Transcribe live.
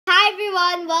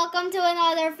everyone, welcome to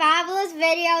another fabulous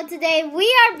video. Today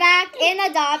we are back in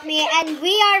Adopt Me and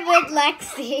we are with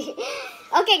Lexi.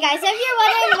 Okay guys, if you're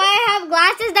wondering why I have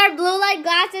glasses, they're blue light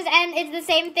glasses and it's the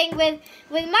same thing with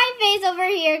my face over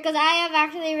here because I have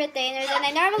actually retainers and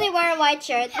I normally wear a white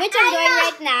shirt, which I'm doing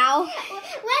right now.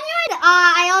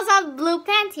 I also have blue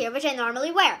pants here, which I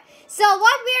normally wear. So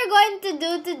what we are going to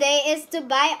do today is to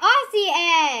buy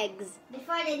Aussie eggs.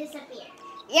 Before they disappear.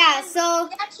 Yeah, so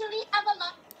We actually have a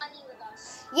lot of money with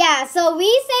us. yeah, so we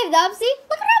saved up. See,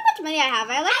 look at how much money I have.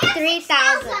 I have like 3,000.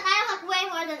 I have way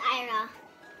more than Ira.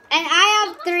 And I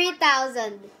have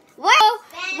 3,000.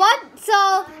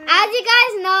 So, as you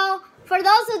guys know, for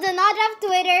those who do not have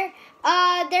Twitter,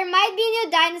 there might be new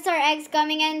dinosaur eggs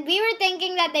coming, and we were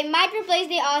thinking that they might replace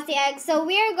the Aussie eggs. So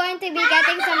we are going to be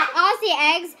getting some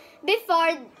Aussie eggs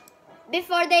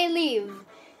before they leave.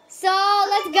 So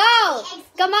let's go.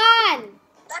 Come on.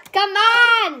 Come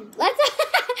on. Let's.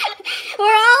 We're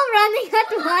all running at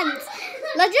once.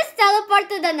 Let's just teleport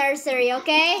to the nursery,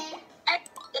 okay?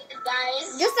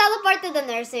 Guys. Just teleport to the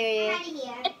nursery. I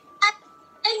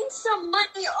need some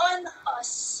money on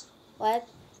us. What?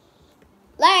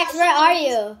 Lex, where are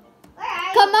you? Where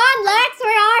are Come on, Lex,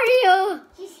 where are you?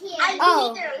 She's here.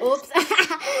 Oh, oops.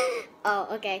 Oh,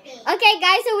 okay. Okay,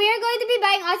 guys, so we are going to be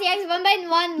buying Aussie eggs one by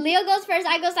one. Leo goes first,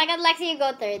 I go second, Lexi, you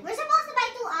go third. We're supposed to buy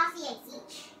 2 Aussie eggs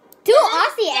each. 2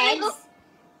 Aussie eggs?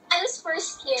 I was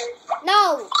first here.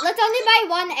 No, let's only buy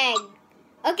 1 egg.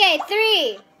 Okay,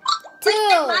 3, 2,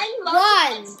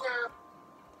 1.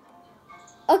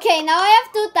 Okay, now I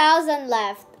have 2,000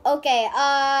 left. Okay,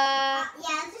 Yeah,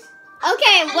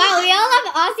 okay, wow, we all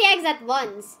have Aussie eggs at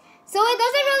once. So it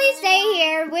doesn't really say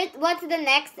here with what's the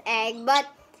next egg, but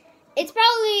it's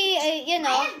probably, you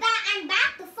know. I'm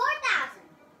back to 4,000.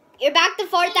 You're back to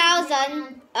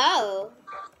 4,000. Oh.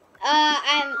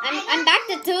 I'm back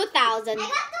to 2,000,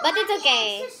 but it's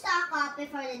okay. To stock up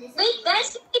before they disappear. Wait,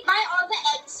 guys, can we buy all the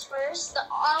eggs first?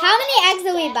 How many eggs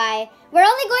do we buy? We're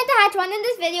only going to hatch one in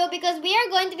this video because we are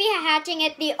going to be hatching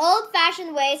it the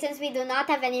old-fashioned way since we do not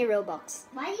have any Robux.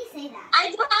 Why do you say that? I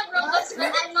do have Robux,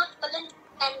 but I'm not willing to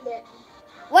spend it.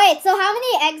 Wait, so how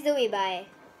many eggs do we buy?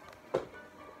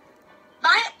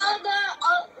 Buy all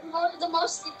the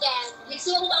most you can.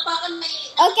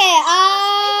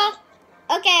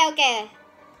 Okay, okay.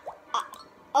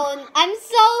 Oh, I'm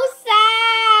so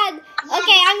sad.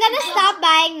 Okay, I'm gonna stop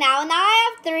buying now. Now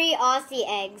I have 3 Aussie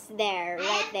eggs there,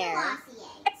 right there. I have 2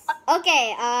 Aussie eggs.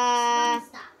 Okay, Okay,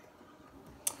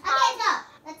 so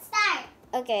let's start.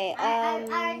 okay, Are we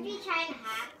trying to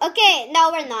hack? okay,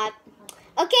 no, we're not.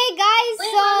 Okay, guys,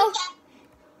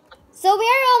 so we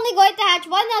are only going to hatch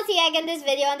 1 Aussie egg in this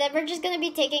video, and then we're just gonna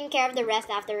be taking care of the rest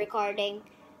after recording.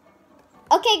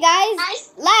 Okay, guys,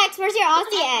 Lex, where's your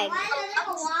Aussie egg?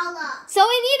 So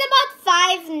we need about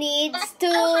 5 needs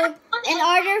in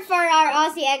order for our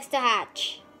Aussie eggs to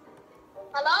hatch.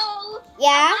 Hello?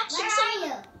 Yeah? Where are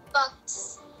you?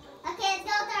 Bucks. Okay, let's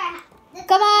go to our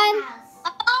Come on. house.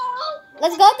 Hello?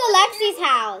 Let's go to Lexi's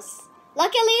house.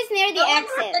 Luckily, it's near the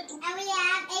exit. And we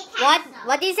have a What? castle.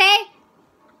 What do you say?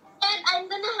 And I'm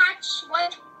gonna hatch 1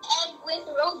 egg with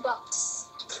Robux.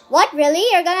 What, really?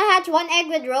 You're gonna hatch 1 egg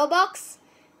with Robux?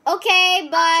 Okay,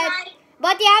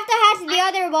 but you have to hatch the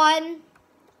other one.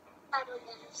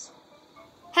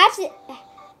 Hatch it.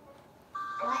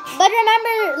 But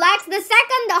remember, Lex, the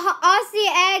second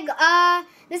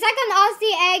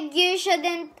Aussie egg, you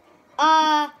shouldn't,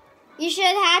 you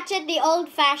should hatch it the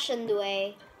old-fashioned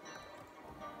way.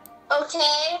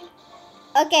 Okay.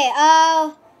 Okay,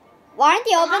 why aren't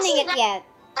you opening it yet?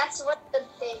 That's what the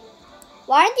thing.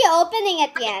 Why aren't you opening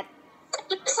it yet?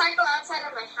 Cycle outside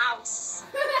of my house.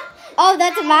 Oh,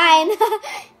 that's mine.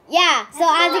 Yeah, so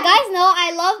as you guys know,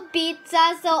 I love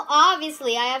pizza, so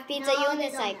obviously I have pizza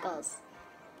unicycles.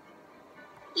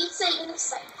 Pizza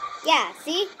unicycle. Yeah,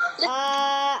 see?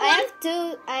 I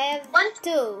have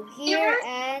two here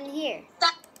and here.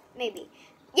 Maybe.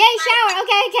 Yay, shower.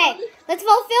 Okay. Let's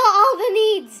fulfill all the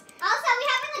needs. Also, we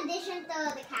have an addition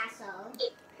to the castle.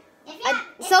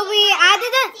 So we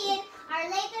added it. Seen our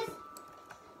latest,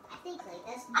 I think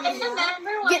latest I video.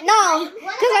 remember one No, time.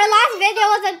 because our last video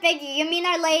wasn't Piggy. You mean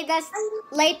our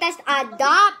latest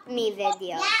Adopt Me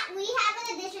video. Yeah, we have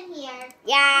an addition here.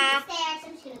 Yeah, Stairs,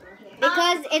 I'm just gonna go here.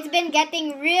 because it's been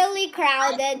getting really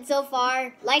crowded so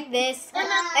far, like this.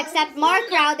 Except more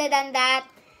crowded than that.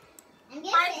 I'm My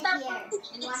gonna sit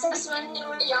here. pizzas when we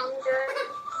were younger.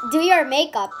 Do your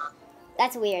makeup.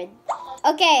 That's weird.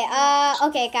 Okay,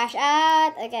 okay, cash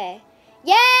out. Okay.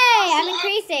 Yay! I'm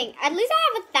increasing. At least I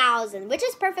have 1,000, which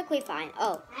is perfectly fine.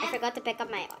 Oh, I forgot to pick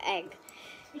up my egg.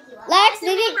 Lex,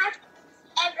 did you?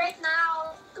 egg right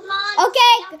now. Come on.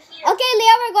 Okay, stay up here. okay,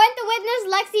 Leah, we're going to witness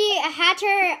Lexi hatch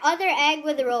her other egg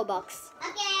with Robux.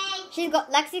 Okay.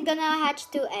 Lexi's gonna hatch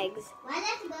 2 eggs. Why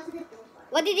does it go to the pool for?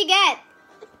 What did you get?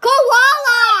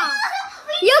 Koala!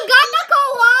 You got the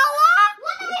koala?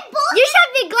 What did we both? You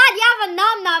should be glad you have a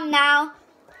nom-nom now.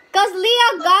 Because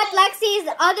Leah got Lexi's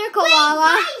other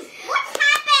koala. Guys, what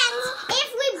happens if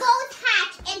we both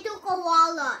hatch into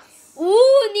koalas?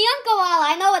 Ooh, neon koala.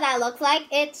 I know what that looks like.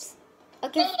 It's...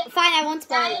 Okay, fine, I won't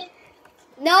spoil it.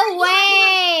 No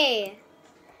way!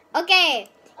 Okay,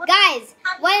 guys,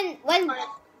 when...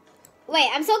 Wait,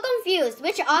 I'm so confused.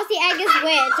 Which Aussie egg is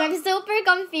which? I'm super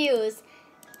confused.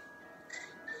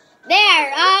 There,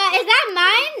 is that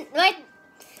mine? Wait,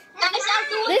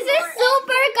 this is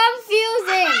super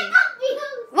confusing.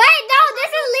 Wait, no,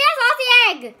 this is Leah's Aussie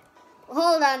egg.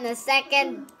 Hold on a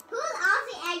second. Whose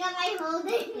Aussie egg am I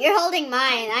holding? You're holding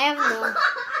mine. I have no...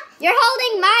 You're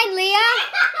holding mine, Leah.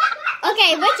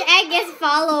 Okay, which egg is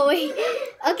following?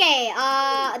 Okay,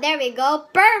 there we go.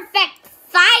 Perfect.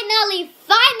 Finally.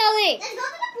 Let's go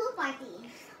to the pool party.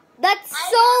 That's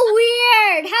so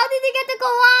weird. How did you get the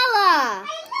koala?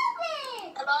 I love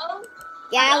it. Hello?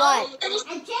 Yeah, Hello? what? A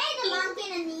jay, the monkey,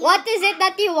 and a What is it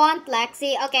that you want,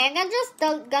 Lexi? Okay, I'm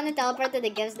gonna teleport to the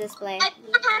gifts display. I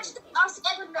hatched the Aussie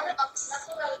egg with Roblox.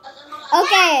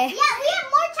 Okay. Yeah, we have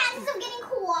more chances of getting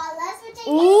koalas, which I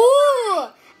Ooh,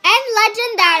 and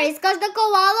legendaries, because the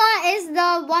koala is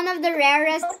the one of the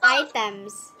rarest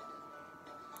items.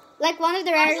 Like one of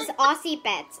the rarest Aussie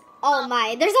pets. Oh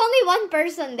my, there's only one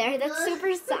person there. That's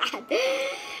super sad.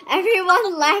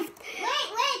 Everyone left.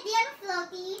 Wait, do you have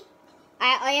a floaty?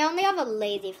 I only have a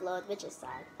lazy float, which is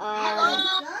sad.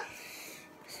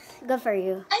 Good for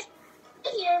you.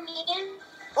 Hear me?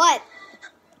 What?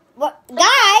 What?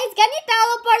 Guys, can you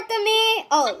teleport to me?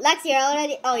 Oh, Lex, you're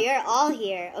already... Oh, you're all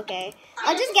here. Okay.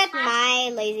 I'll just get my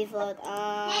lazy float. Hey,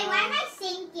 why am I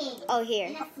sinking? Oh, here.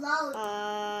 In a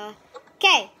float.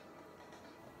 Okay.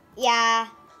 Yeah,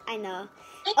 I know.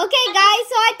 Okay, guys,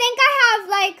 so I think I have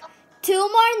like 2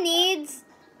 more needs,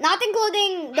 not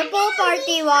including the pool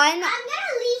party one, I'm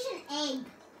gonna leash an egg.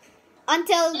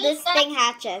 until this thing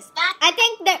hatches. I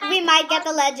think that we might get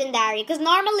a legendary, because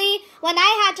normally when I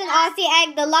hatch an Aussie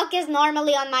egg, the luck is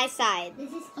normally on my side.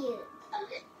 This is cute.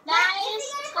 Guys,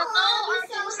 hello,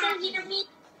 are you still hear me?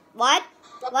 What?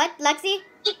 What, Lexi?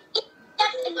 You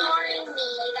kept ignoring me.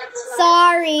 That's why.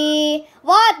 Sorry.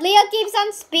 What? Leo keeps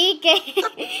on speaking.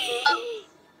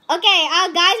 Okay,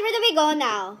 guys, where do we go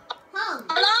now? Home.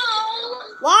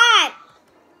 Hello? What?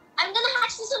 I'm gonna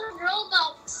hatch this on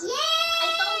Roblox. Yay! I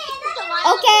found this a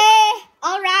while Okay,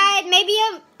 alright. Maybe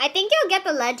I think you'll get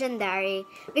the legendary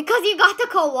because you got the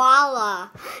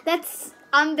koala. That's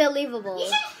unbelievable. You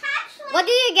should hatch one. What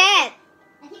did you get?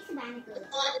 I think it's a bandicoot.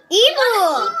 Emu!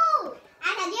 Ooh!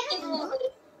 Anna, do you have a emu?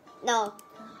 No,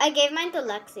 I gave mine to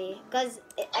Lexi because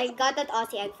I got that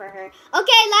Aussie egg for her.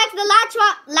 Okay, Lex, the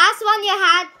last one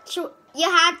you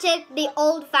hatch it the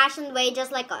old-fashioned way,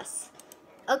 just like us.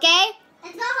 Okay?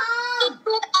 Let's go home. Keep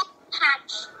 2 eggs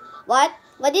hatch. What?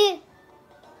 What did?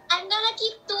 I'm gonna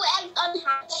keep 2 eggs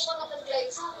unhatched.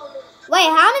 Wait,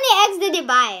 how many eggs did you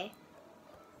buy?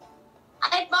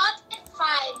 I bought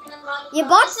 5. You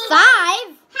bought 5?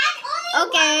 Hatch only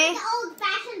Okay. one the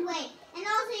old-fashioned way. And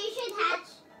also, you should hatch.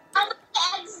 How many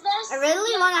eggs there's? I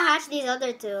really want to hatch these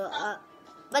other 2,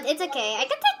 but it's okay. I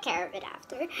can take care of it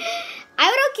after. I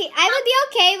would be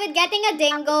okay with getting a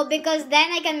dingo because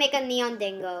then I can make a neon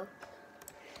dingo.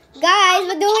 Guys,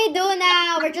 what do we do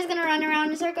now? We're just gonna run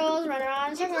around in circles, run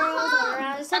around in circles, run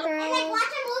around in And like circles.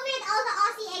 watch a movie and all the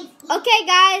Aussie eggs. eat Okay,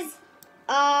 guys.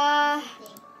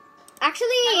 something.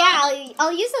 Actually, yeah,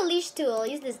 I'll use a leash too. I'll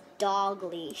use this dog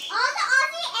leash. All the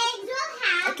Aussie eggs will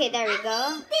have. Okay, there we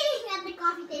go. Sitting at the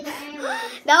coffee table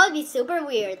anyways. That would be super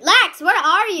weird. Lex, where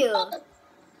are you?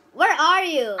 Where are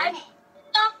you? I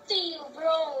talked to you,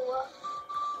 bro.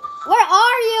 Where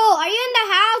are you? Are you in the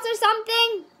house or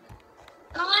something?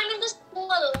 No, I'm in the school.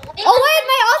 Oh wait,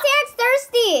 my Aussie Egg's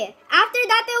thirsty. After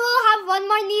that, I will have 1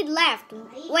 more need left.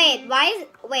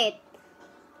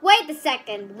 Wait a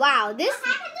second. Wow, this. What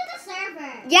happened to the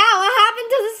server? Yeah, what happened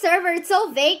to the server? It's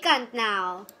so vacant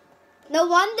now. No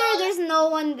wonder there's no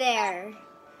one there.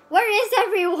 Where is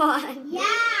everyone? Yeah.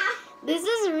 This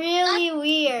is really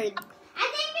weird. I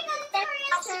think because it's a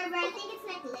Korean server, I think it's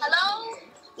like late. Hello?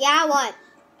 Yeah, what?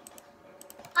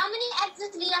 How many eggs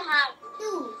does Leah have?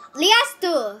 2. Lias too.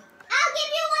 I'll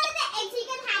give you one of the eggs so you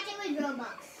can hatch it with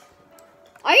Robux.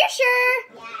 Are you sure?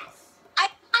 Yes. I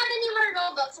don't have any more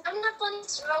Robux. I'm not playing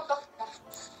Robux left.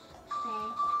 Okay.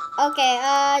 Okay,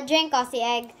 drink Aussie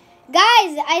Egg.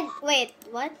 Guys, wait,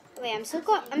 what? Wait, I'm so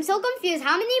confused.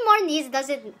 How many more needs does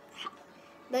it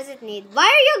need? Why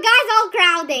are you guys all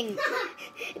crowding?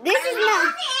 This is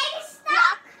not.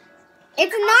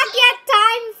 It's not yet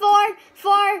time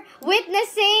for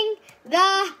witnessing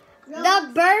the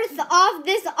birth of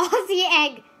this Aussie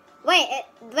egg.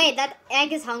 Wait, that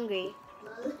egg is hungry.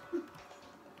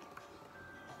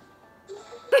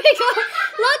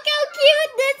 Look how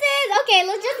cute this is. Okay,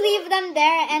 let's just leave them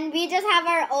there, and we just have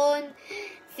our own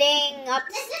thing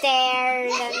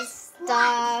upstairs and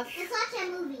stuff. Let's watch a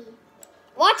movie.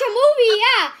 Watch a movie,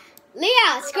 yeah.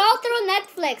 Leah, scroll through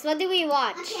Netflix. What do we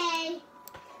watch? Okay.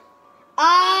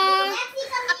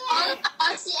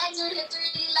 Aussie Eggs are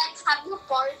literally like having a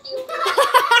party. Wait, what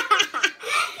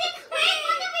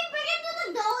if we bring it to the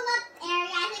donut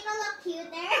area? I think it'll look cuter.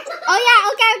 Oh yeah,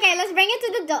 okay. Let's bring it to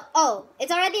the oh,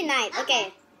 it's already night.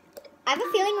 Okay. I have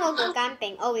a feeling we'll go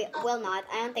camping. Oh, we will not.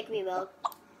 I don't think we will.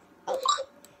 Oh.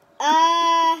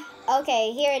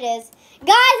 Okay, here it is.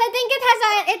 Guys, I think it has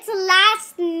its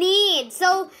last need.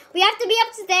 So, we have to be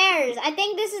upstairs. I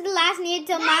think this is the last need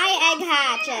till my egg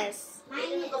hatches.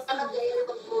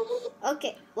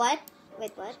 Okay, what?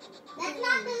 Wait, what? That's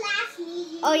not the last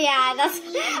need. Oh yeah,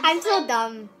 I'm so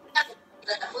dumb.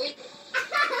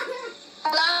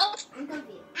 Hello? I'm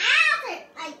confused.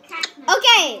 I cracked my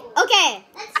Okay.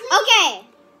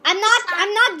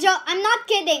 I'm not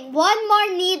kidding. One more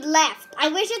need left. I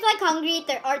wish it's like hungry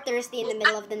or thirsty in the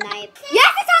middle of the night.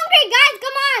 Yes, it's hungry, guys.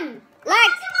 Come on,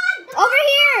 Lex, over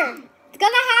here. It's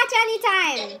gonna hatch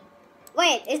anytime.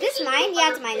 Wait, is this mine?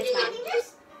 Yeah, it's mine. It's I mine. think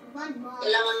there's one more.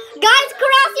 Guys,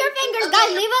 cross your fingers.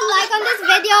 Guys, leave a like on this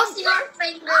video. Cross your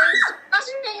fingers. Cross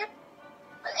your fingers.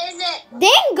 What is it?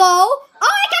 Dingo.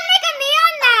 Oh, I can make a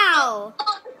neon now.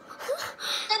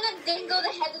 Gonna dingo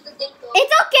the head of the dingo.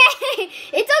 It's okay.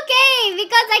 It's okay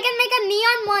because I can make a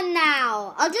neon one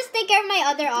now. I'll just take care of my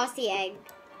other Aussie egg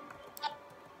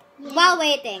while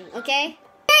waiting, okay?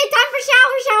 Hey, time for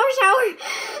shower.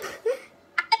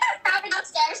 I'm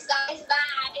downstairs, guys.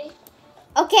 Bye.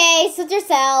 Okay, suit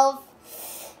yourself.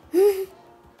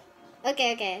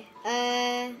 Okay.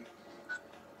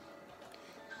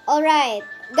 Alright.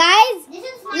 Guys, This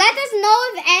is mine. let us know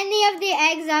if any of the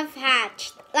eggs have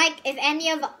hatched. Like, if any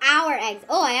of our eggs.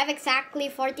 Oh, I have exactly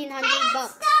 1,400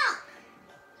 bucks. Stop!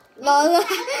 Lol.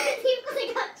 Because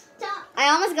I got stuck. I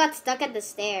almost got stuck at the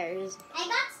stairs. I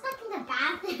got stuck in the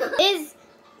bathroom. Is...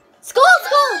 School!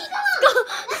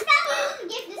 Let's not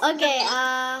give this Okay, to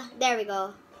me. there we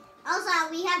go. Also,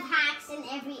 we have hacks in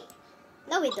every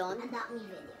No, we don't. Adopt Me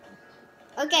video.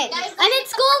 Okay, I'm in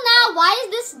school now. Why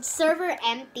is this server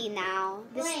empty now?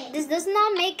 Wait. This does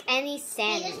not make any Hey,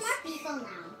 sense. there's more people now.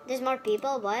 There's more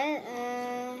people? What?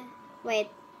 Wait.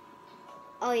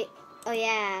 Oh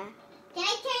yeah. Can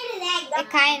I carry the egg? It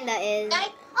kinda is. Guys,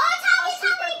 Oh, it's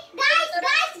hungry! Guys,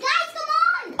 come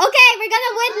on! Okay, we're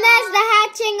gonna witness the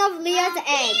hatching of Leah's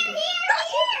egg.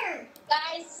 Here!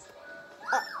 guys.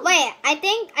 Wait, I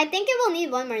think it will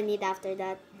need one more need after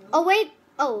that. Oh wait.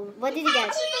 Oh, what did you get?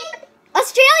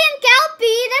 Australian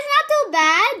Kelpie. That's not too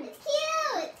bad. It's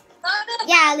cute!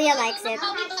 Yeah, Leah likes it.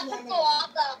 How we got the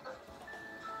koala.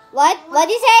 What? What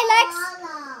did you say, Lex?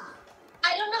 Koala.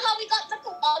 I don't know how we got the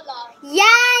koala. Yeah,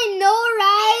 I know,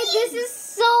 right? This is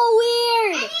so I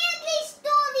weird. need at least 2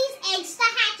 of these eggs to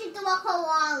hatch into a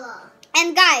koala.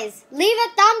 And guys, leave a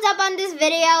thumbs up on this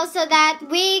video so that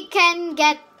we can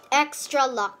get extra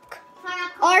luck. For a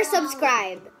koala. Or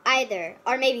subscribe, either.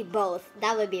 Or maybe both.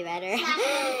 That would be better.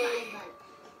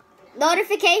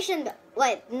 Notification.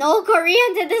 Wait, no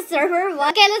Korean to the server?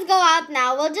 What? Okay, let's go out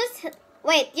now. We'll just...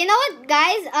 Wait, you know what,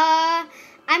 guys?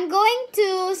 I'm going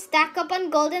to stack up on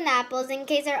golden apples in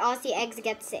case our Aussie eggs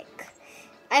get sick.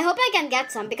 I hope I can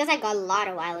get some because I got a lot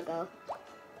a while ago.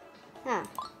 Huh.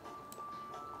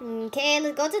 Okay,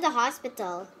 let's go to the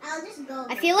hospital. I'll just go.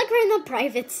 I feel like we're in a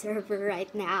private server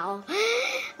right now.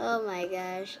 Oh my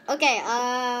gosh. Okay,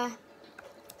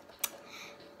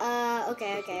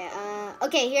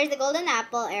 okay, here's the golden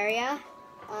apple area.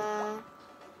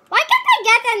 Why can't I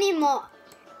get any more?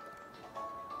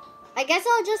 I guess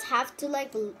I'll just have to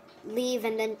like leave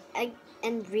and then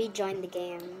and rejoin the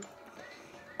game.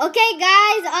 Okay,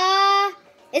 guys.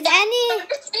 Is any?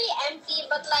 It's pretty empty,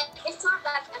 but like it's not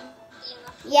that empty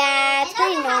enough. Yeah, it's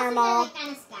pretty normal.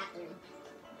 Kind of scattered.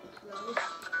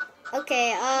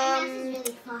 Okay. My house is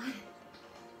really far.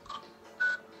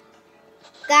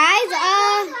 Guys.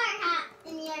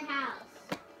 In your house.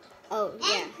 Oh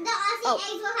yeah. And the Aussie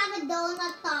eggs will have a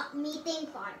donut top meeting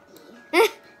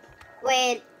party.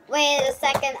 Wait a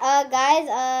second. Guys,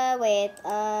 wait.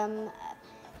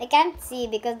 I can't see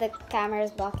because the camera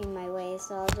is blocking my way,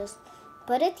 so I'll just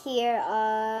put it here.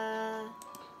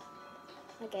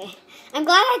 Okay. I'm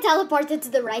glad I teleported to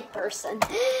the right person.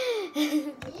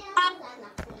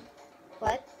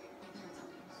 What?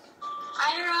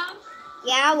 Ira,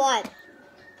 Yeah, what?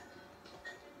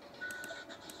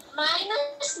 mine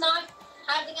is not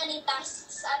having any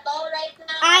tasks at all right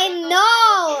now. I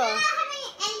know!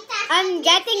 I'm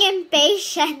getting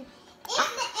impatient.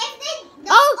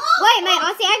 Oh, wait, my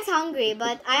Aussie Egg's hungry,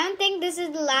 but I don't think this is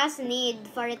the last need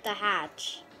for it to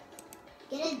hatch.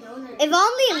 Get a donut. If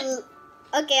only...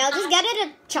 Okay, I'll just get it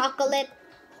a chocolate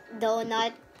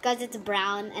donut because it's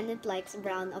brown and it likes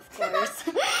brown, of course.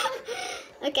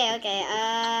 Okay.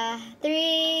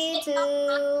 3, 2,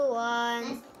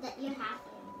 1. You're halfway.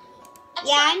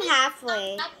 Yeah, I'm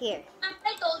halfway. Here.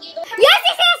 I told you. Yes!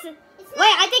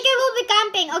 Wait, I think it will be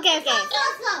camping. Okay. Go.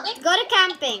 Go to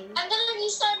camping. I'm gonna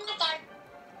restart my car.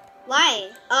 Why?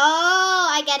 Oh,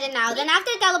 I get it now. Then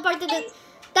after teleport to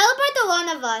one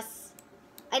of us.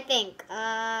 I think.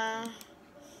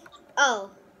 Oh.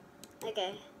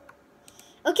 Okay.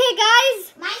 Okay,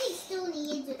 guys. Mine needs 2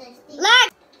 needs with a stick.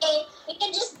 Lag. Okay, we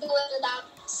can just do it without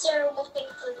Sir whooping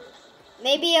for me.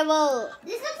 Maybe it will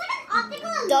This looks like an optical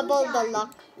illusion. double the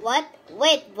luck. What?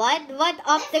 Wait, what? What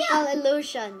optical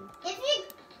illusion? If you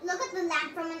look at the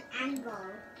lamp from an angle.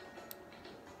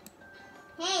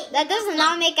 Hey. That does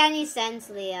not make any sense,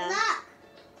 Leah. Look.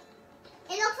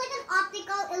 It looks like an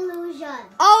optical illusion.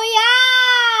 Oh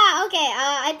yeah. Okay.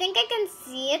 I think I can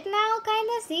see it now.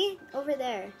 Kinda see over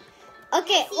there.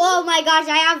 Okay. Oh my gosh,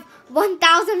 I have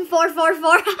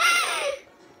 1,444.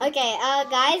 Okay.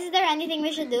 Guys, is there anything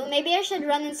we should do? Maybe I should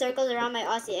run in circles around my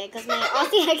Aussie egg because my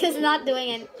Aussie egg is not doing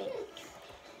anything.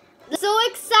 I'm so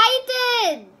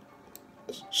excited.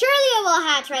 Surely it will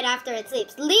hatch right after it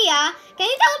sleeps. Leah, can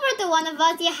you teleport to one of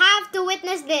us? You have to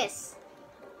witness this.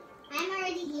 I'm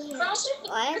already here. Cross your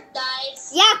What? fingers,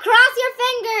 guys. Yeah, cross your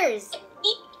fingers.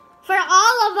 For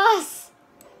all of us.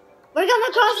 We're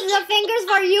gonna cross the fingers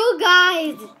for you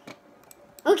guys.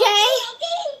 Okay?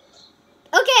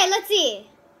 Okay, let's see.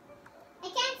 I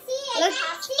can't see it. Let's- I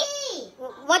can't see.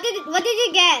 What did you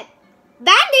get?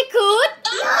 Bandicoot?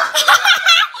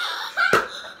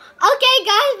 Okay,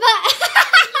 guys, but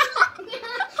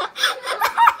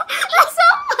that's so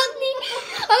funny.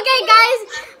 Okay, guys,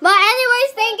 but anyways,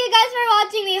 thank you guys for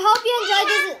watching. We hope you enjoyed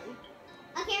this.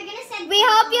 Okay, we're gonna send. We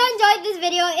hope you enjoyed this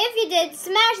video. If you did,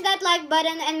 smash that like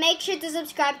button and make sure to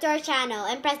subscribe to our channel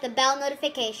and press the bell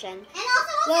notification. And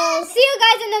also, We'll see you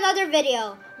guys in another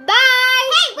video. Bye.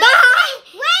 Hey, Bye.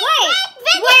 wait,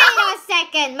 Wait a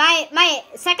second. My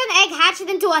second egg hatched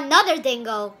into another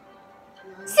dingo.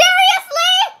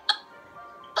 Seriously?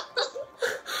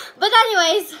 But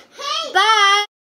anyways, Hey. bye.